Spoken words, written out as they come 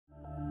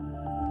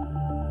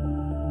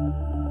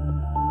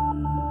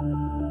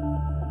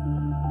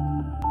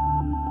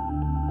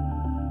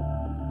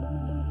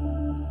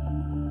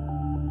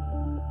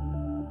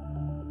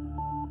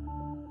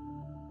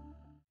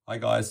Hi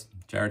guys,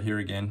 Jared here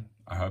again.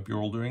 I hope you're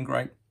all doing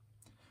great.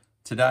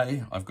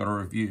 Today I've got a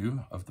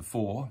review of the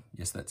four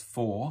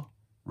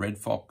Red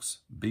Fox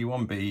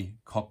B-1b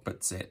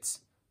Cockpit sets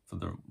for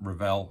the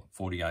REVELL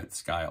 48th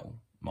scale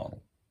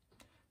model.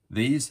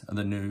 These are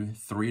the new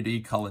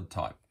 3D colored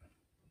type.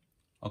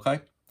 Okay,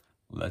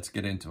 let's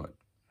get into it.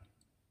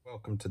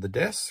 Welcome to the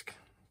desk.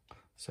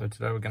 So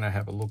today we're going to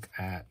have a look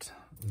at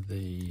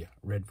the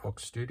Red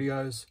Fox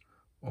Studios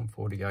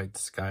 1/48th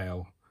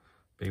scale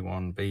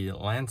B-1b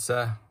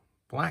Lancer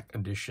Black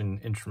Edition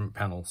Instrument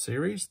Panel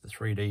Series, the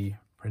 3D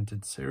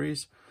printed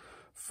series,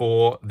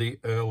 for the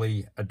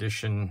early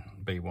edition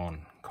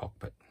B1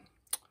 Cockpit.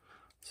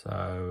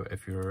 So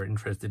if you're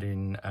interested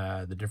in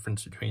the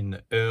difference between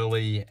the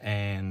early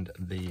and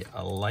the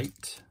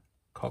late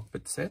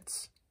cockpit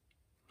sets,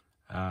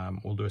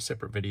 we'll do a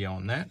separate video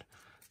on that.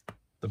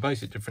 The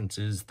basic difference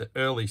is the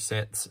early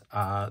sets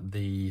are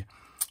the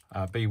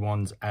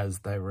B1s as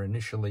they were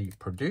initially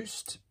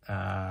produced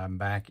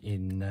back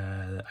in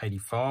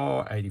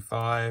 84,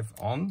 85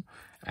 on,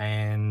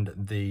 and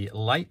the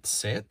late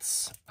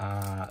sets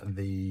are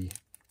the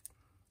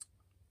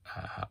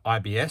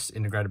IBS,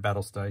 Integrated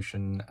Battle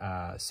Station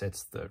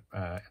sets, that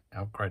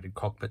upgraded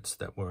cockpits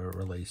that were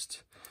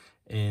released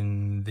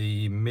in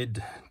the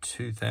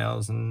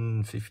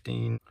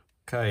mid-2015.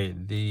 Okay,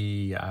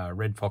 the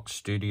Red Fox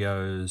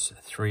Studios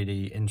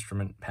 3D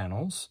instrument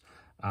panels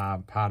are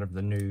part of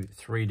the new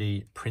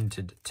 3D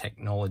printed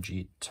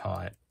technology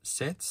type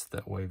sets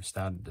that we've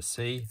started to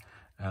see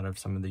out of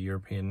some of the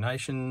European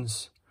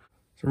nations.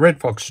 So Red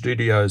Fox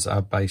Studios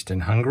are based in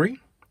Hungary.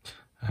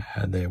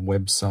 Their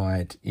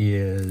website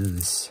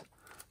is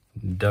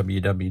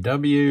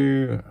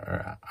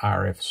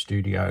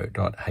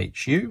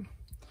www.rfstudio.hu.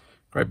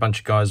 Great bunch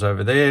of guys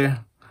over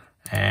there,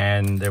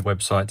 and their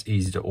website's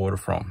easy to order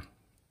from.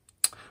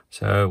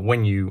 So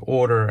when you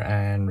order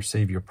and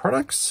receive your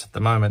products, at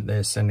the moment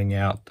they're sending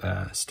out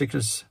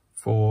stickers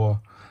for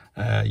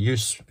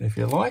use if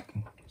you like.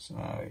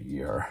 So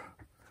your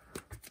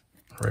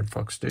Red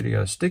Fox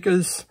Studio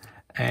stickers,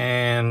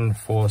 and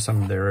for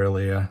some of their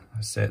earlier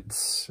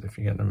sets, if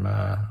you get them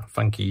a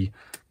funky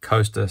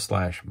coaster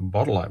 /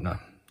 bottle opener.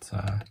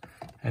 So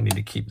handy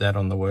to keep that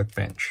on the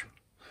workbench.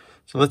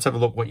 So let's have a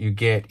look what you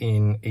get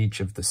in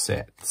each of the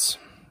sets.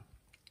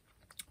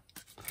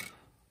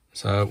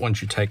 So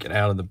once you take it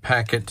out of the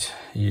packet,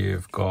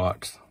 you've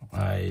got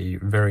a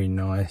very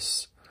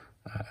nice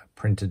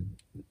printed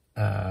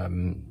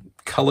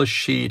color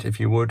sheet, if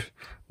you would,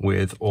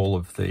 with all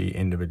of the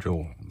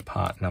individual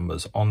part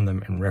numbers on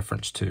them in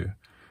reference to.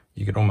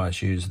 You could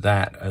almost use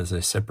that as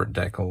a separate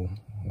decal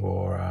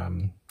or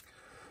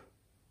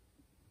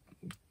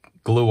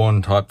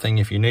glue-on type thing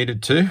if you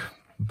needed to,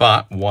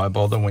 but why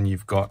bother when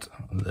you've got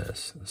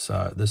this?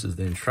 So this is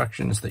the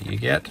instructions that you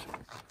get.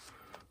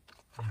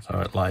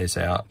 So it lays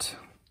out,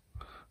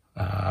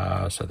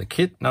 so the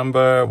kit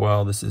number,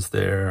 well, this is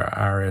their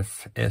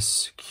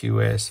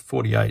RFSQS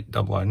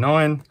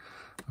 48009.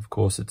 Of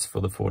course, it's for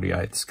the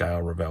 48th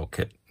scale REVELL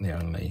kit, the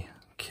only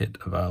kit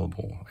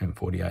available in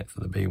 48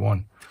 for the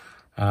B1.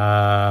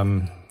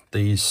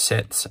 These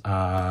sets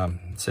are,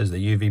 it says they're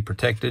UV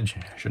protected,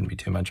 shouldn't be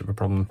too much of a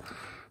problem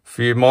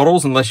for your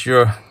models unless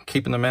you're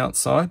keeping them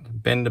outside.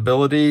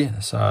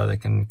 Bendability, so they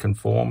can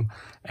conform,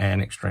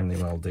 and extremely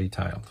well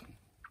detailed.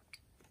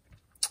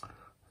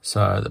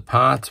 So the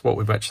parts, what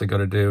we've actually got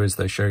to do is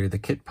they show you the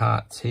kit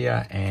parts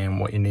here and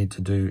what you need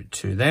to do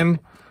to them.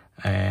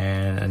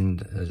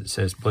 And as it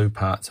says, blue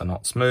parts are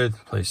not smooth,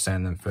 please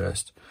sand them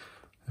first.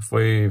 If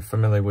we're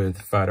familiar with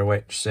photo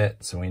etch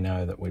sets, we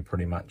know that we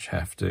pretty much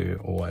have to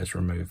always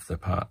remove the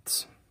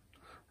parts,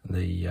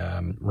 the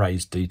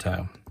raised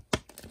detail. It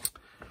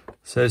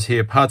says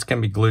here, parts can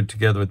be glued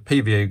together with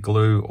PVA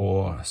glue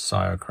or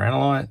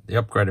cyanoacrylate. The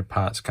upgraded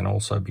parts can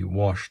also be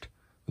washed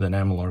with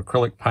enamel or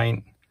acrylic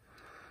paint.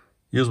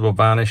 Usable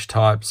varnish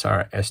types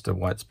are ester,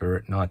 white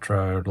spirit,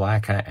 nitro,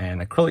 lacquer,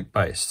 and acrylic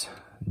based.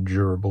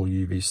 Durable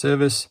UV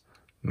service,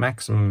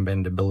 maximum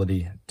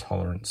bendability,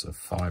 tolerance of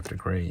 5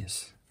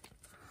 degrees.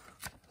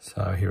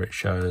 So here it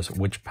shows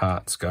which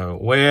parts go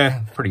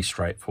where. Pretty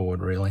straightforward,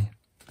 really.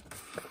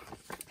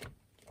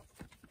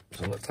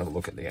 So let's have a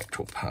look at the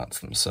actual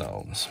parts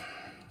themselves.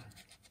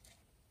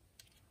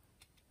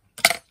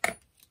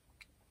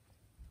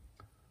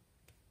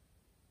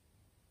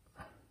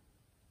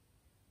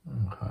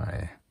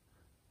 Okay.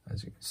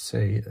 As you can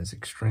see, it's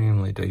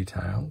extremely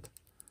detailed,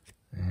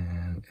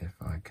 and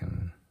if I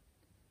can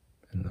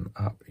pin them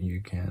up, you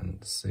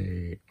can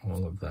see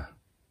all of the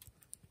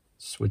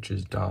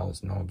switches,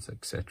 dials, knobs,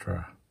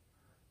 etc.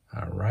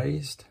 are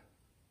raised.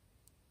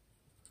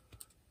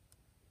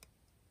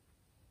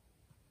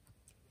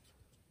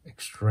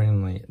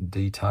 Extremely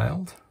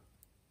detailed,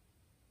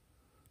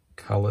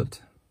 colored.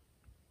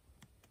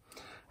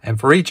 And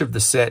for each of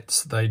the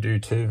sets, they do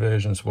two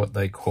versions, what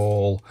they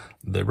call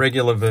the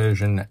regular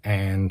version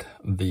and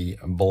the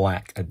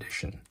black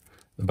edition.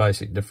 The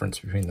basic difference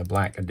between the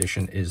black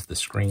edition is the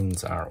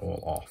screens are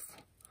all off.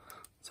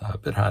 So a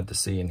bit hard to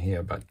see in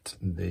here, but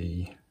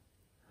the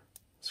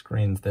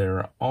screens there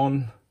are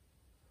on,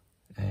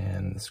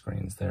 and the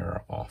screens there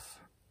are off.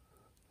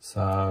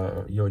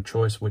 So your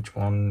choice which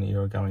one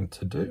you're going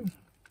to do.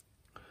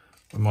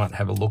 We might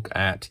have a look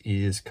at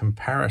is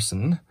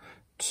comparison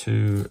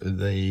to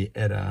the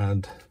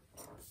EDUARD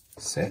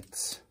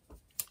sets.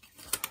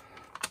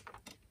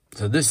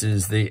 So this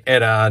is the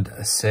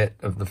EDUARD set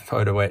of the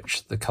photo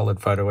etch, the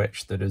coloured photo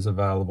etch that is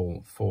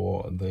available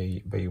for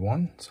the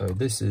B1. So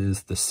this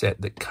is the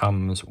set that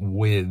comes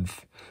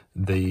with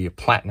the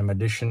Platinum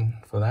edition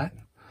for that.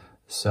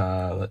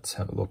 So let's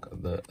have a look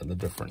at the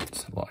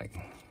difference.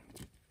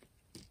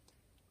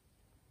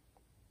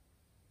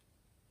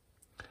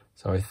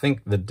 So I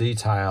think the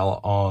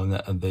detail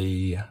on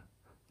the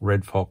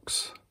Red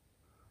Fox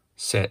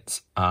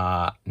sets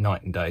are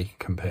night and day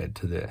compared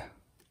to the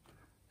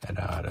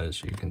EDUARD,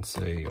 as you can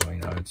see.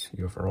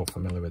 You're all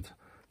familiar with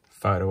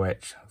photo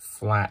etch,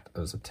 flat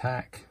as a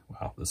tack.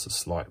 Well, there's a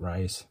slight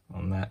raise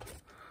on that,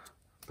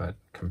 but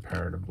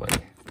comparatively.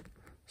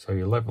 So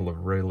your level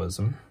of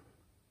realism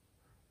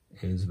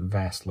is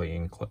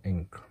vastly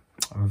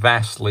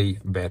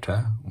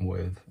better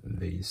with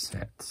these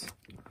sets.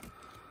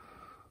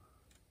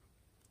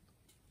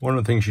 One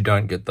of the things you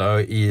don't get though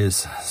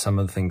is some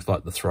of the things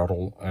like the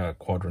throttle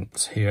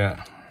quadrants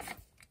here,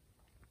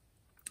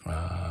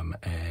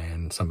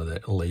 and some of the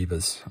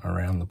levers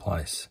around the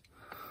place.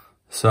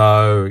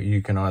 So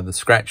you can either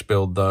scratch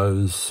build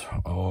those,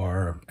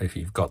 or if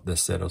you've got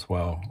this set as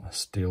well,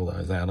 steal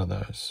those out of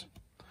those.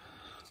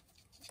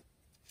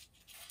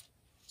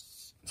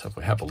 So if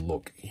we have a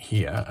look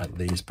here at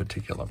these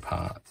particular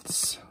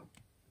parts,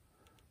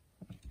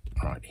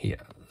 right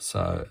here.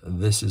 So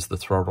this is the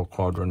throttle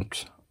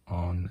quadrant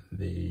on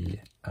the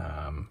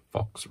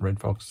Red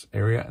Fox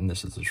area, and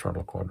this is the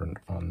throttle quadrant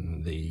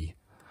on the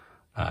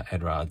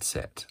EDUARD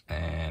set.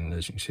 And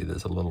as you can see,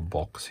 there's a little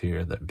box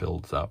here that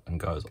builds up and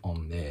goes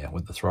on there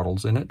with the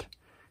throttles in it.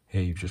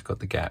 Here you've just got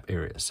the gap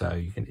area, so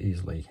you can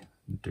easily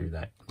do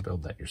that,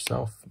 build that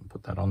yourself and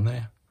put that on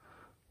there.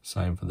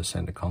 Same for the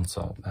center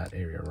console. That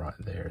area right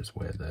there is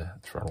where the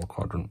throttle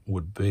quadrant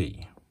would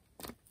be.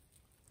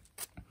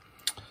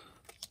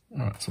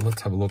 All right, so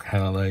let's have a look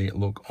how they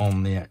look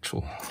on the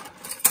actual.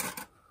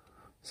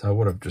 So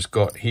what I've just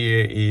got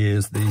here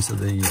is, these are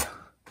the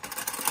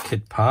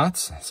kit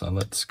parts. So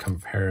let's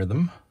compare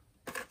them.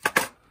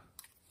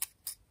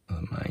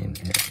 The main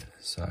area.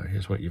 So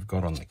here's what you've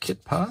got on the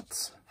kit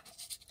parts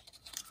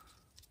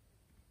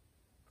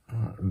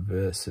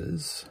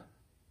versus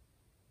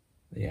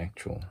the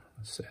actual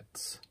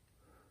sets.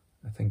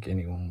 I think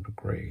anyone would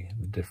agree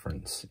the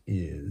difference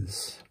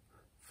is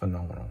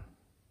phenomenal.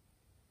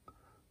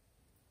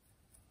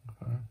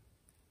 Okay.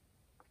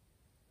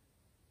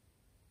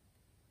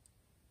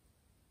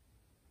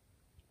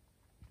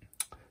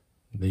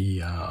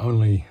 The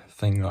only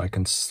thing I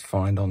can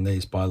find on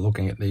these by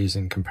looking at these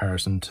in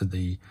comparison to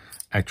the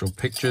actual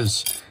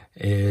pictures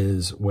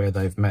is where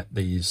they've made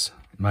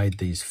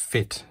these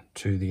fit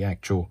to the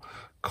actual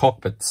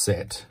cockpit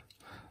set.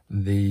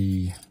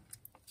 The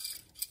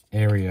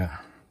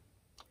area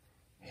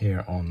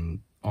here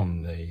on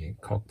the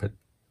cockpit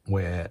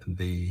where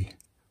the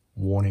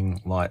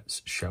warning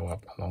lights show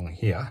up along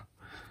here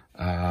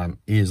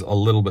is a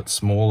little bit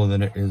smaller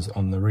than it is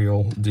on the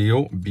real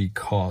deal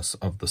because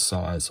of the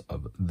size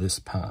of this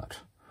part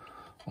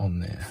on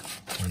there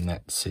when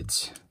that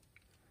sits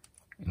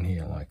in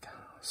here like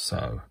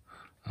so.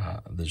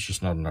 There's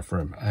just not enough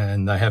room,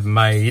 and they have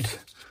made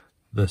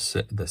the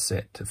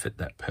set to fit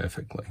that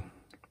perfectly.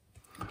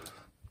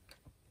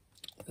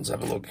 Let's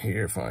have a look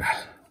here.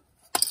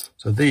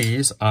 So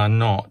these are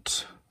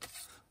not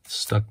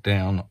stuck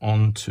down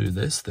onto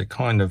this. They're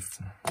kind of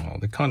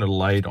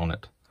laid on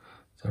it.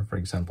 So for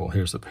example,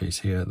 here's a piece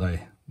here.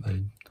 They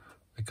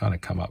kind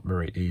of come up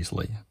very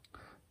easily.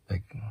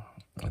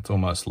 It's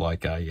almost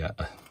like a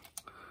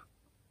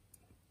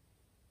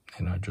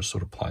just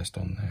sort of placed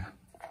on there.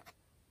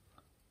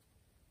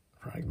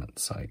 For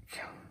argument's sake.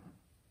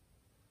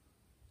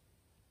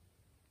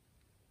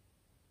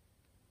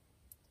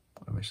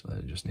 Obviously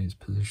it just needs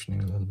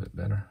positioning a little bit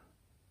better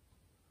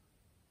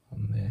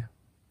on there.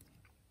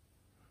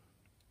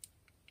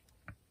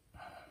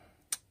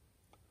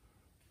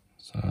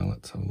 So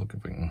let's have a look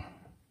if we can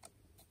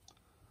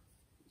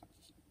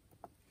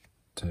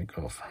take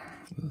off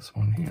this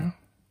one here.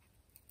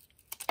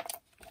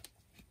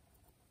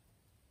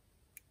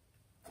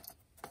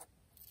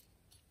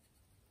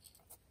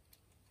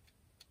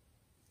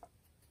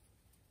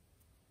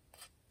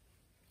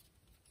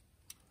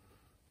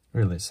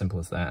 Really simple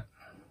as that.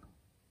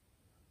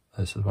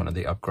 This is one of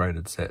the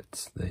upgraded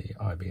sets, the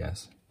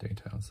IBS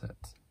detail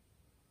sets.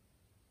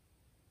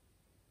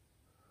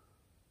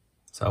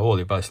 So all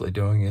you're basically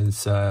doing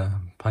is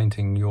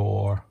painting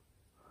your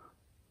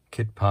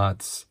kit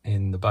parts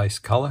in the base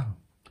color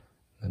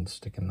and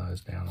sticking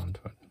those down onto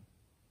it.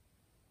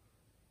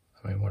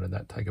 I mean, what did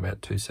that take?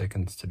 About 2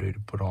 seconds to do, to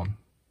put on.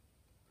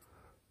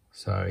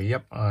 So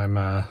yep,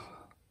 I'm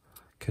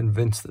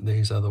convinced that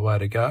these are the way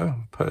to go.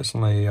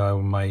 Personally, I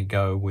may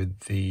go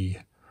with the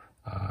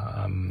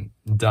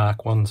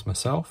dark ones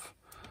myself,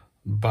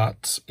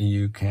 but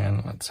you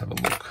can, let's have a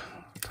look,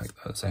 take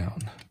those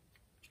out.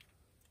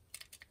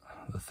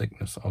 the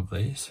thickness of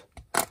these.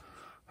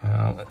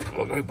 Let's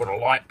look, we put a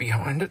light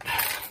behind it.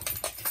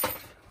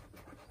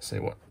 See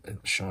what it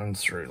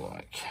shines through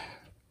like.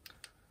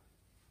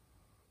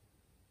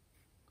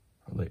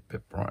 Probably a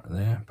bit bright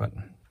there, but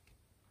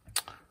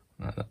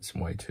no, that's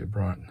way too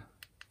bright.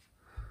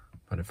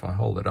 But if I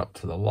hold it up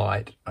to the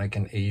light, I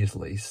can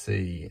easily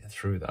see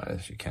through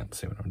those. You can't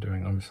see what I'm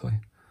doing, obviously.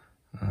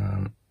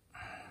 I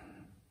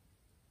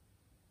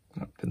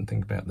didn't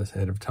think about this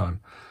ahead of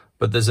time.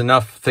 But there's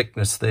enough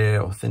thickness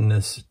there, or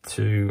thinness,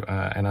 to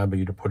enable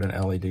you to put an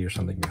LED or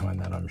something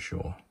behind that, I'm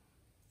sure.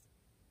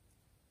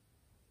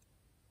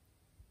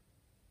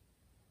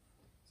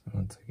 So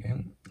once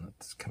again,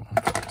 let's come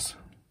on, focus.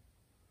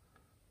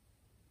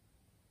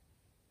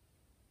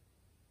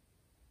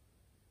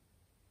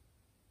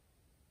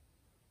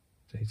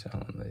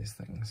 Detail on these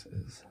things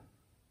is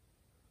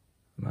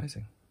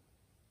amazing.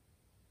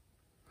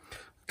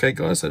 Okay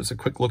guys, that's a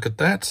quick look at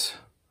that.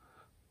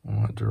 I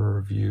want to do a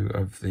review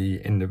of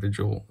the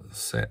individual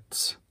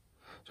sets.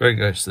 So there you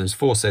go. So there's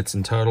 4 sets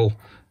in total,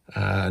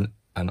 an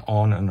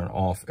on and an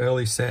off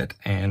early set,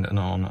 and an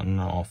on and an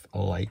off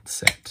late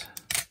set.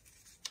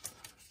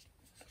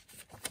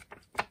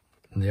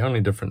 And the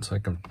only difference I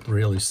can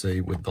really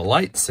see with the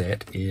late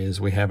set is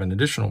we have an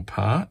additional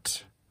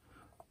part,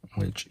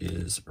 which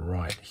is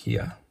right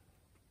here.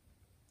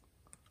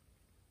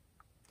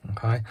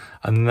 Okay,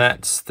 and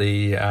that's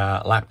the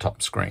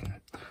laptop screen.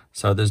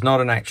 So there's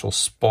not an actual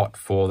spot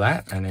for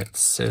that, and it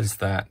says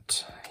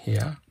that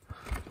here.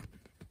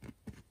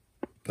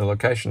 The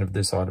location of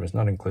this item is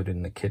not included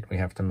in the kit. We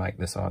have to make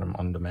this item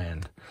on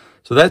demand.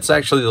 So that's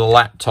actually the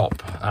laptop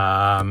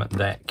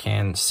that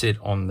can sit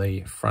on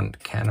the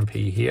front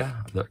canopy here.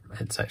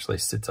 It actually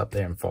sits up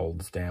there and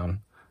folds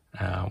down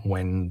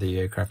when the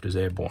aircraft is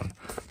airborne.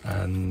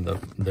 And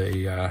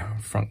the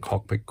front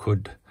cockpit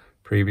could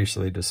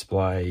previously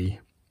display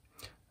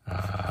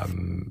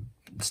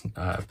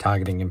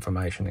targeting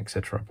information,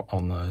 etc.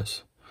 on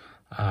those.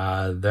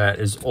 That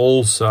is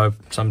also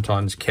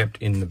sometimes kept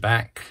in the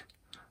back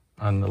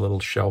on the little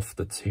shelf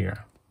that's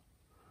here.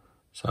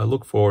 So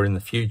look for in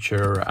the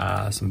future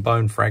some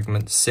bone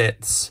fragment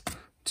sets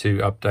to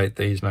update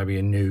these, maybe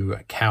a new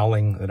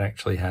cowling that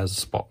actually has a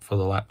spot for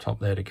the laptop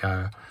there to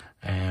go,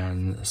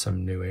 and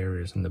some new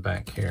areas in the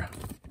back here.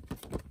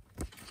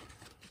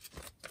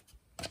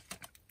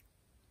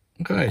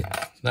 Okay,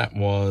 that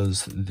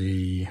was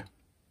the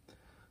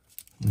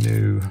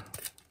new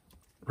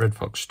Red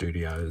Fox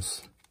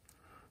Studios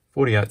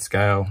 48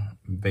 scale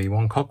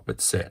B1 cockpit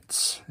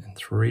sets in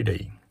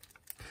 3D.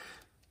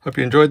 Hope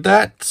you enjoyed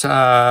that.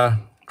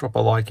 Drop a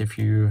like if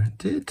you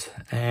did,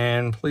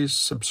 and please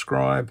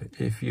subscribe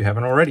if you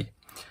haven't already.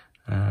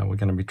 We're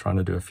going to be trying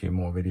to do a few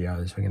more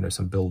videos. We're going to do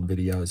some build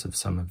videos of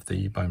some of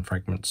the bone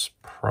fragments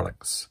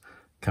products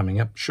coming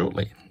up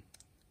shortly.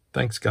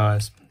 Thanks,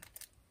 guys.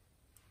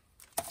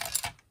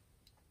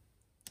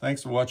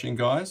 Thanks for watching,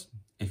 guys.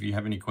 If you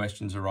have any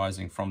questions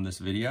arising from this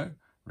video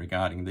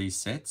regarding these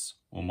sets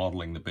or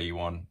modeling the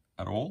B1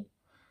 at all,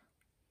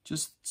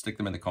 just stick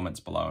them in the comments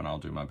below and I'll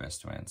do my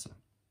best to answer.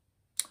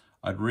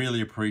 I'd really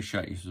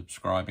appreciate you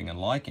subscribing and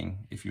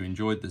liking if you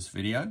enjoyed this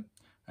video.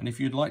 And if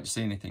you'd like to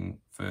see anything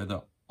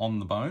further on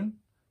the bone,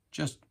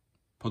 just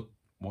put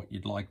what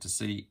you'd like to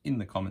see in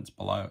the comments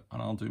below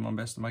and I'll do my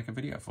best to make a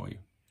video for you.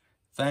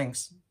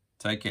 Thanks.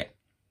 Take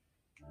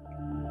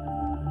care.